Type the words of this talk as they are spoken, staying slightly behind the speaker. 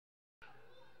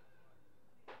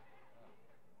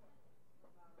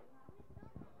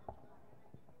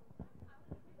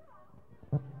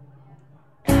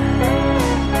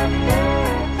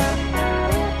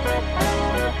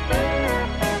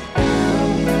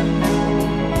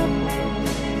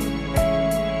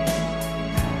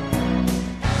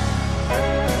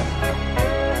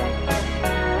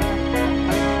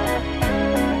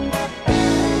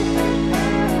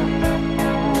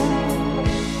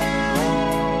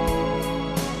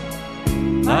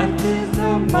Life is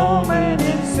a moment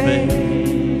in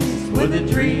space where the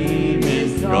dream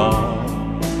is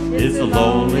gone. It's a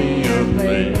lonelier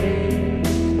place.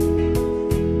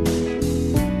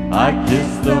 I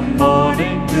kiss the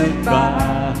morning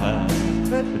goodbye,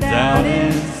 but down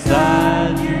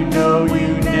inside you know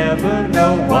you never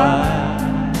know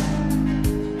why.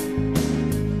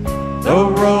 The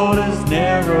road is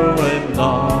narrow and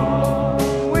long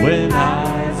when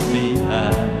eyes meet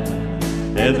eye,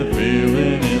 and the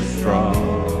feeling is strong.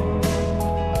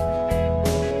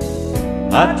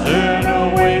 I turn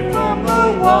away from the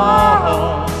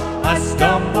wall, I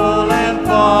stumble and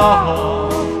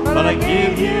fall, but I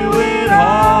give you it all.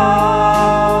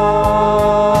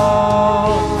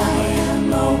 I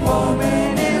am a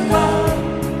woman in love,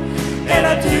 and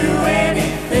I'd do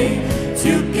anything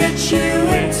to get you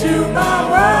into my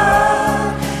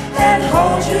world and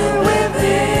hold you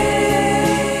within.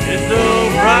 It's the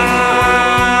ride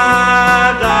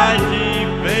I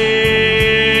keep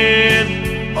in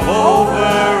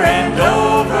over and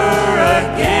over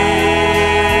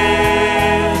again.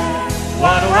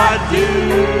 What do I do?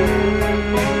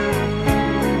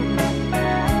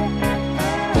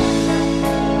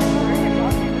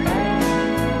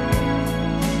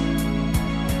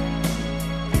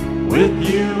 With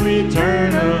you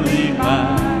eternally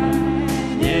mine,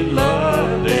 in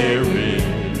love there is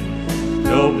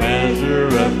no measure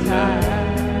of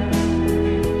time.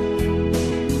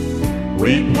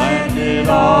 We planned it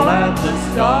all at the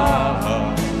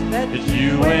start, that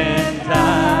you and I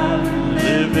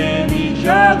live in each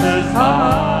other's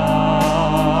heart.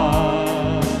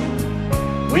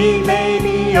 We may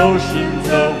be oceans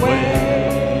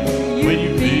away, when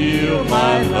you feel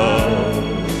my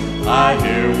love, I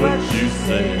hear what you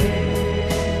say.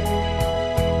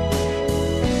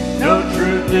 No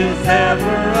truth is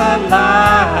ever a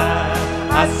lie.